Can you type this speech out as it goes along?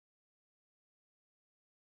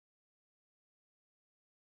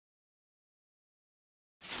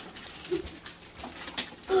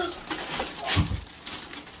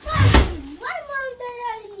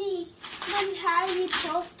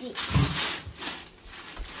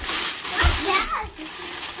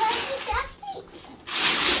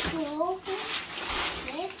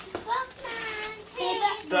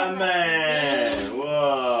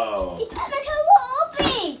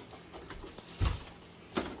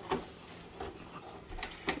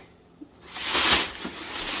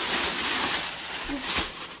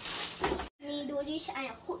fish and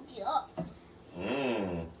hook it up.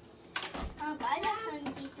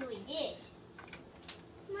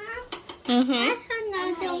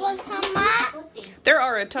 There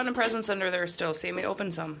are a ton of presents under there still. Sammy,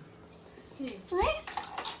 open some.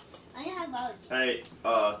 Hey,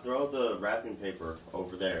 throw the wrapping paper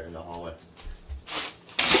over there in the hallway.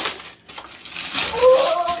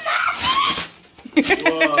 Whoa.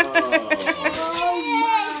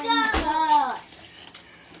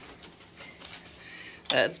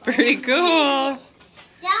 That's pretty cool.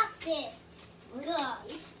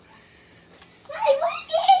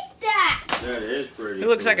 That is pretty It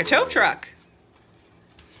looks like a tow truck.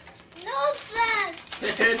 No, Frank.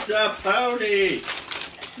 It's a pony.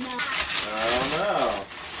 No. I don't know.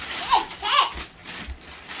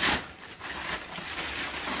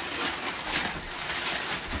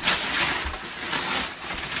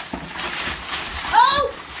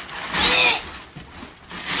 Oh!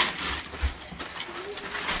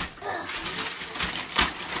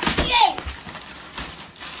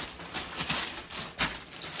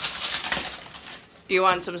 Do you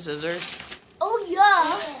want some scissors? Oh,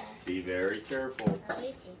 yeah. Be very careful.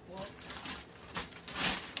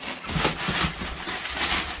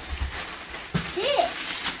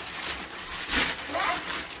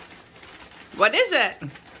 What is it?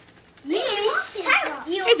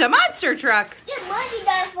 It's It's a monster truck.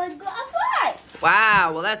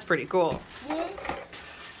 Wow, well that's pretty cool.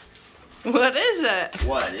 What is it?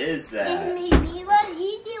 What is that?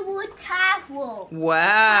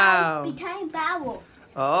 Wow. Behind barrel.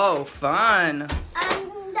 Oh, fun.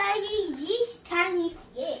 And there is this tiny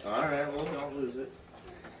fish. Alright, well, don't lose it.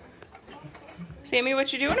 Sammy,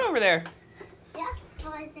 what you doing over there?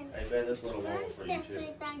 I bet this little one for you too.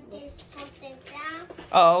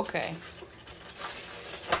 Oh, okay.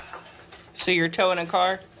 So you're towing a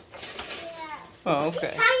car? Oh,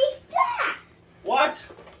 okay. What?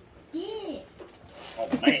 Yeah. Oh,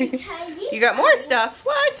 man. You got more stuff.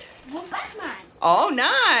 What? Oh,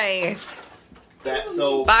 nice. That,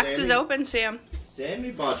 so, Box Sammy, is open, Sam. Sammy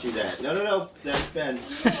bought you that. No. That's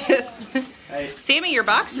Ben's. Hey, Sammy, your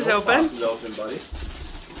box is your open. box is open, buddy.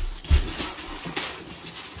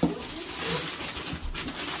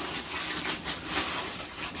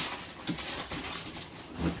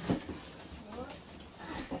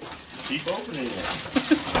 Keep opening it.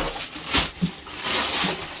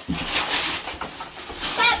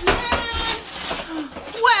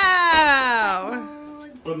 Wow.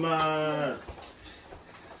 Come on.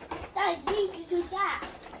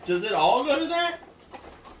 Does it all go to that?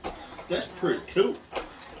 That's pretty cool.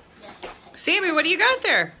 Sammy, what do you got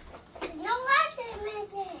there?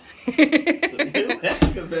 It's a new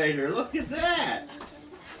excavator. Look at that.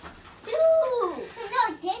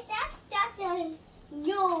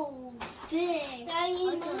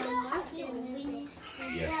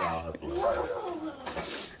 Yes, I'll help you.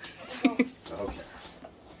 Okay.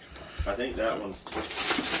 I think that one's.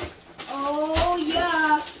 Oh,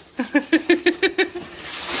 yeah.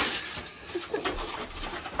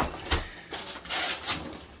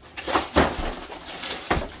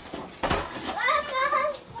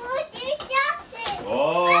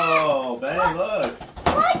 Oh, Ben, look.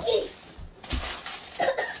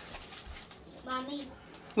 Mommy.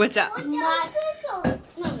 What's up?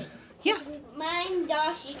 Mommy. Yeah. Mine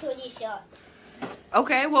does equally short.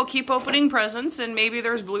 Okay, well, keep opening presents, and maybe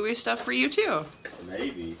there's Bluey stuff for you, too.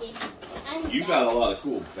 Maybe. You got a lot of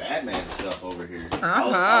cool Batman stuff over here. Uh-huh.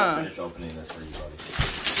 I'll finish opening this for you, buddy.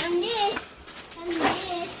 And this. And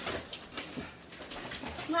this.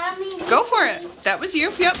 Mommy. Go for it. That was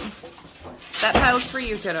you. Yep. That pile's for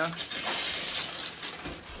you, kiddo.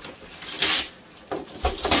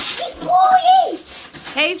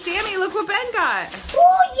 Booyah! Hey, Sammy, look what Ben got.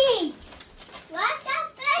 Booyah! What's the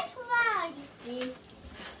best one?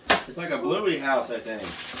 It's like a Bluey house, I think.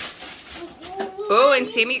 Oh, and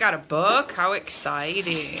Sammy got a book. How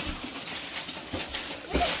exciting.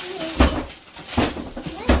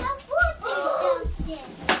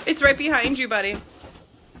 It's right behind you, buddy.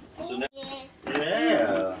 So now,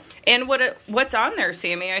 yeah. And what's on there,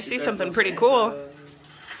 Sammy? I see something pretty cool.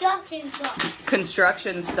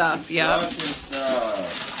 Construction stuff, yeah. Construction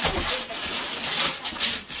stuff.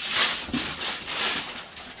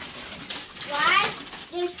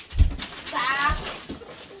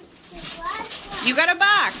 You got a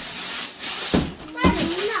box.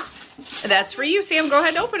 That's for you, Sam. Go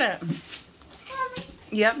ahead and open it.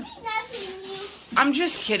 Yep. I'm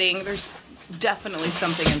just kidding. There's definitely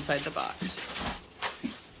something inside the box.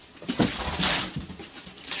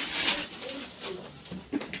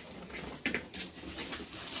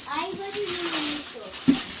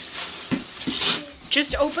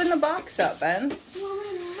 Just open the box up, Ben.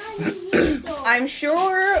 I'm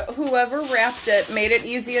sure whoever wrapped it made it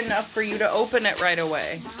easy enough for you to open it right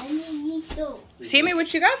away. Sammy,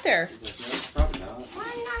 what you got there?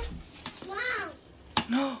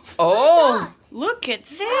 Oh, look at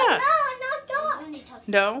that.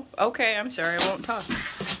 No? Okay, I'm sorry. I won't talk.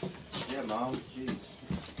 Yeah, Mom. Jeez.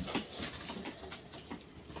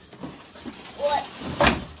 What?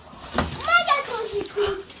 My dad goes to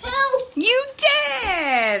school too. You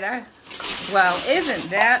did! Well, isn't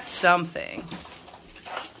that something?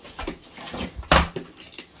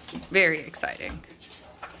 Very exciting.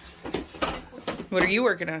 What are you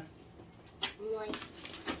working on?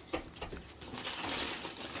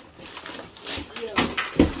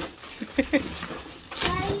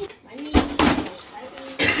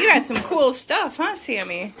 You got some cool stuff, huh,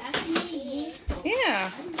 Sammy?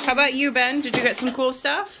 Yeah. How about you, Ben? Did you get some cool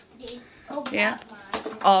stuff? Yeah.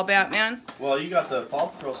 All Batman? Well, you got the Paw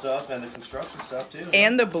Patrol stuff and the construction stuff, too.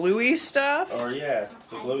 And the Bluey stuff? Or, yeah,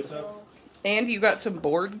 the blue stuff. And you got some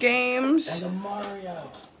board games? And the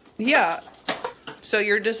Mario. Yeah. So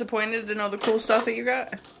you're disappointed to know the cool stuff that you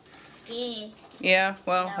got? Yeah. Yeah,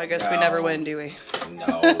 well, I guess we never win, do we?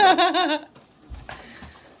 No.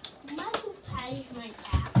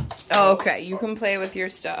 Oh, okay, you can play with your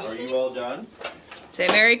stuff. Are you all done? Say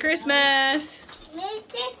Merry Christmas!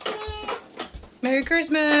 Merry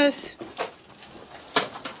Christmas!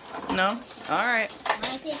 No? Alright.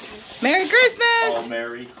 Merry Christmas! Oh,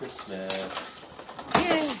 Merry Christmas.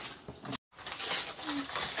 Yay.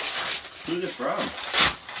 Who's it from?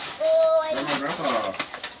 Oh, From my grandpa.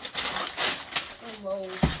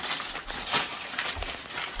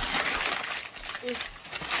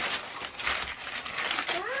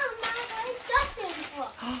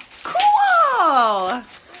 Cool!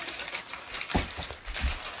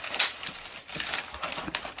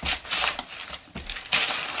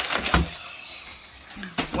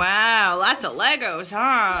 Wow, lots of Legos,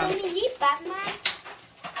 huh?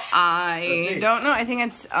 I don't know. I think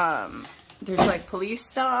it's, there's like police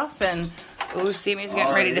stuff and, ooh, Sammy's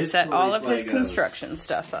getting ready to set all of his construction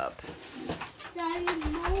stuff up.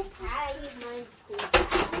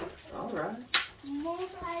 Alright.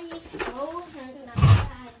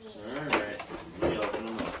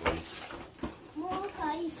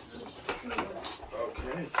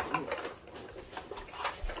 Okay, cool.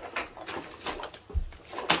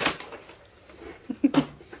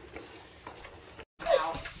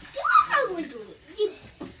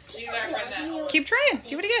 Keep trying.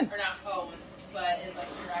 Do it again. Or not phones, but is like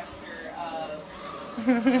director of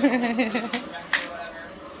whatever.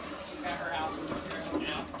 She's got her house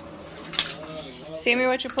now. Sammy,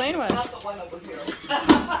 what you playing with? Not the one over here.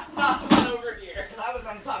 Not the one over here. I was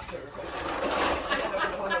gonna talk to her.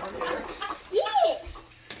 The one over here. Yes.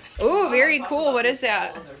 Ooh, very cool. What is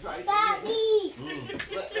that? Barbie.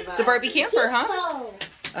 It's a Barbie camper, huh? Oh.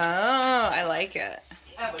 Oh, I like it.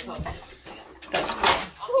 That's cool.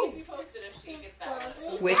 I'll keep you posted if she gets that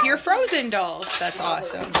one. With your Frozen dolls. That's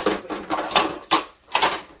awesome. They do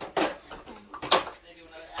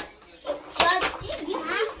another acquisition.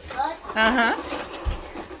 Uh-huh.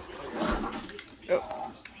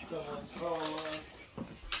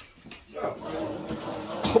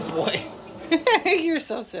 Oh boy. You're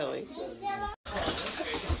so silly.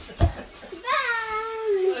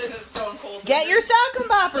 Get your sock and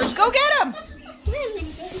boppers. Go get them.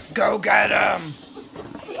 Go get them.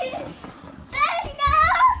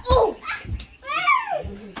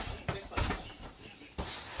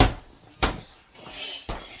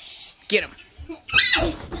 Get him.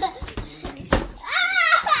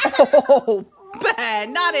 Oh,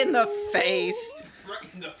 Ben, not in the face.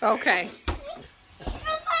 Okay.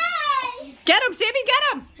 Get him, Sammy, get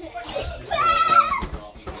him.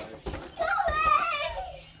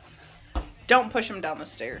 Don't push him down the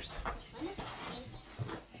stairs.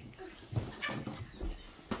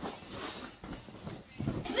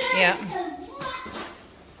 Yeah.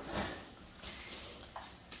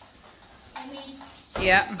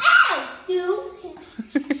 Yeah.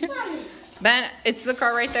 Ben, it's the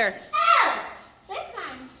car right there.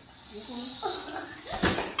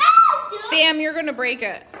 Sam, you're gonna break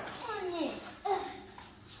it.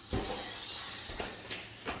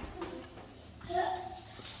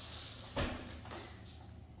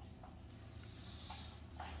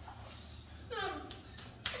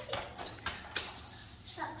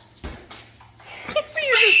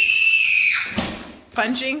 You're just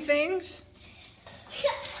punching things.